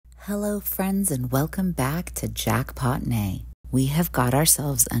Hello friends and welcome back to JackPot Nay. We have got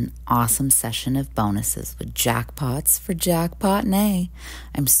ourselves an awesome session of bonuses with jackpots for JackPot Nay.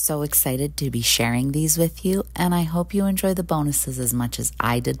 I'm so excited to be sharing these with you and I hope you enjoy the bonuses as much as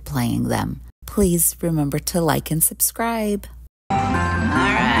I did playing them. Please remember to like and subscribe.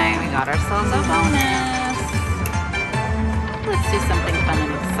 Alright, we got ourselves a bonus. Let's do something fun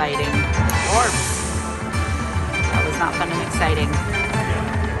and exciting. Orbs. That was not fun and exciting.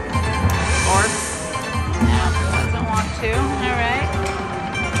 Orbs. No, doesn't want to. Alright.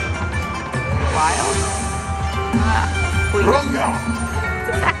 Wild. Please. That's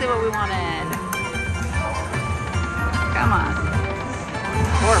exactly what we wanted. Come on.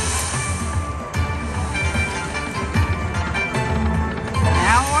 Orbs.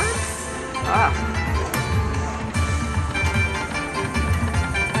 Now orbs? Oh.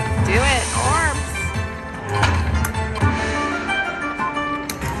 Do it. Orbs.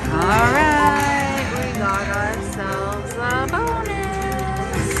 Alright, we got ourselves a bonus.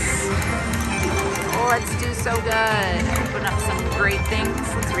 Oh, let's do so good. Open up some great things.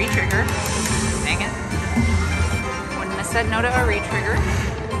 Let's re-trigger. Dang it. Wouldn't have said no to a re-trigger.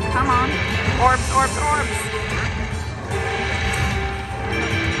 Come on. Orbs, orbs, orbs.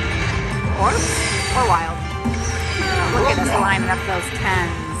 Orbs or wild? Look at us lining up those 10s.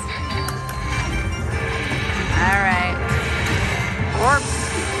 Alright. Orbs.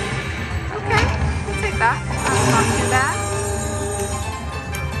 Okay, we'll take that. That's not too bad.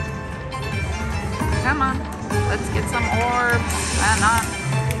 Come on, let's get some orbs. I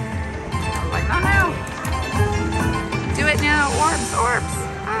was like, not now. Do it now, orbs, orbs.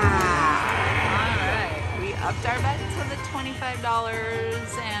 Alright, we upped our bet to the $25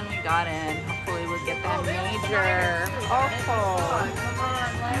 and we got in. Hopefully we'll get that major. Oh.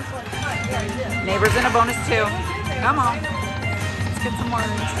 Neighbors in a bonus too. Come on, let's get some words.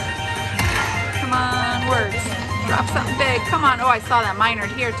 Come on, words. Drop something big. Come on. Oh, I saw that minor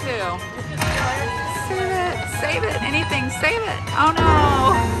here too. Save it. Save it. Anything. Save it. Oh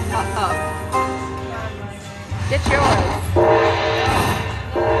no. Get yours.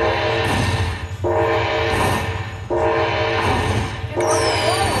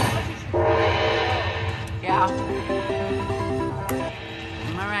 Yeah.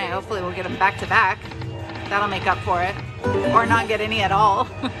 All right. Hopefully we'll get them back to back. That'll make up for it. Or not get any at all.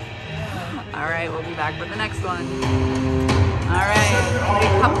 Alright, we'll be back with the next one. Alright,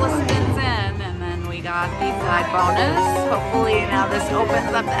 a couple of spins in, and then we got the flag bonus. Hopefully now this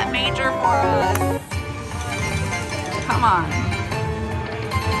opens up that major for us. Come on.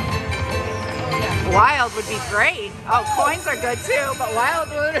 Wild would be great. Oh, coins are good too, but wild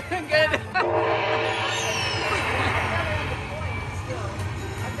would have been good.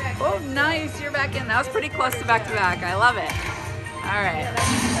 Oh, nice. You're back in. That was pretty close to back. I love it. Alright,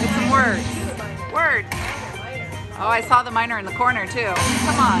 get some words. Words. Oh, I saw the minor in the corner too.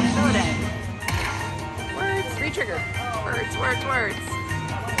 Come on, fill it in. Words, re-trigger. Words, words, words.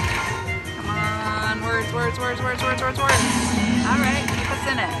 Come on, words, words, words, words, words, words, words. Alright, keep us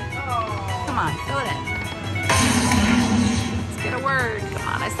in it. Come on, fill it in. Let's get a word. Come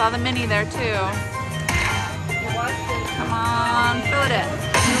on, I saw the mini there too. Come on, fill it in.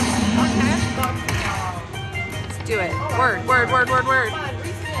 Okay. Let's do it. Word, word, word, word, word.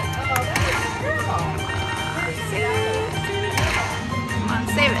 Come on,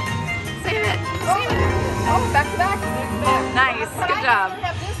 save it. Save it. Save it. Oh, back to back. Nice. Good job.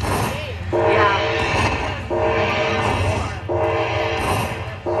 Yeah.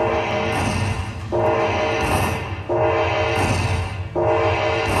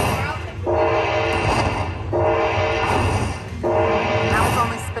 That was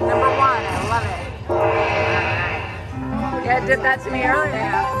only spin number 1. I love it. All right. Yeah, it did that to me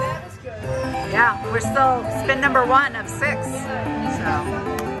earlier. Yeah, we're still spin number 1 of 6. So,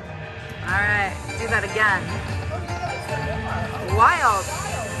 all right, do that again. Wild.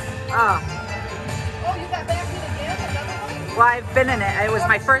 Oh. Oh, you got back in again? Another one? Well, I've been in it. It was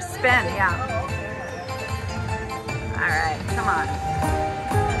my first spin, yeah. All right, come on.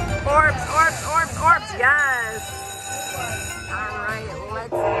 Orbs, orbs, orbs, orbs. Yes. All right,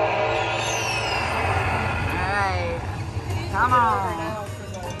 let's. All right, come on.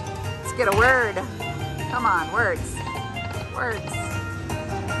 Let's get a word. Come on, words. Words.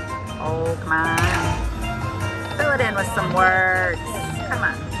 Oh, come on. Fill it in with some words. Come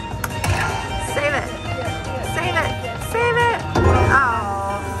on. Save it. Save it. Save it.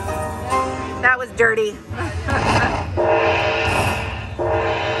 Oh. That was dirty.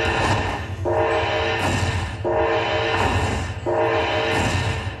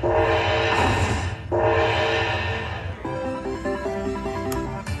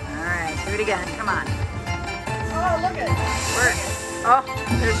 again. Come on. Oh, look at it. Oh,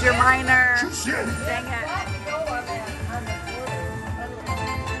 there's your minor. Dang it.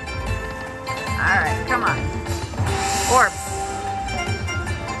 All right, come on. Orbs.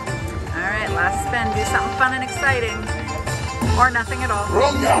 All right, last spin. Do something fun and exciting. Or nothing at all.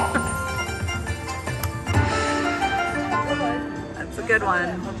 That's a good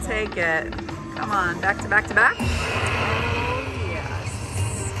one. We'll take it. Come on, back to back to back. Oh, yes.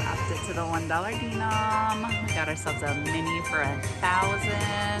 Upped it to the $1 denom. We got ourselves a mini for 1,000.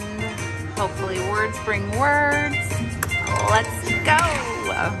 Hopefully words bring words. Let's go.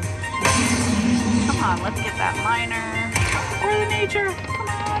 Come on, let's get that minor. Or the major. Come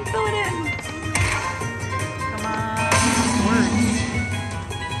on, fill it in. Come on, words.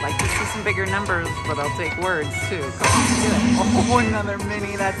 Like to see some bigger numbers, but I'll take words too. Come on, do it. Oh, another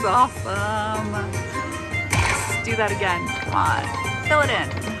mini. That's awesome. Let's do that again. Come on, fill it in.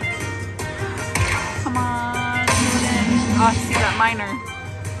 Come on, fill it in. Oh, see that minor.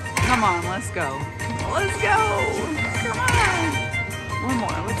 Come on, let's go. Let's go. Come on. One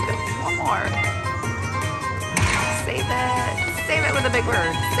more. Let's go. One more. Save it. Save it with a big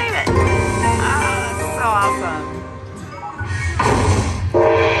word. Save it. Ah, that's so awesome.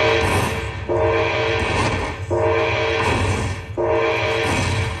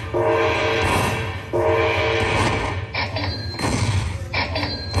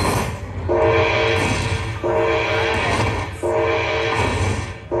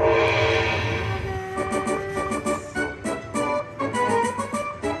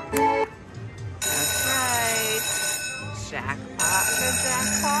 Jackpot for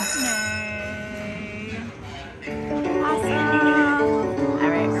Jackpot Nay. Awesome. All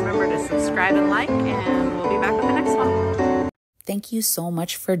right, remember to subscribe and like, and we'll be back with the next one. Thank you so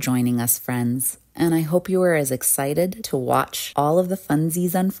much for joining us, friends. And I hope you are as excited to watch all of the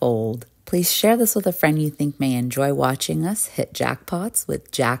funsies unfold. Please share this with a friend you think may enjoy watching us hit jackpots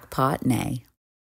with JackPot Nay.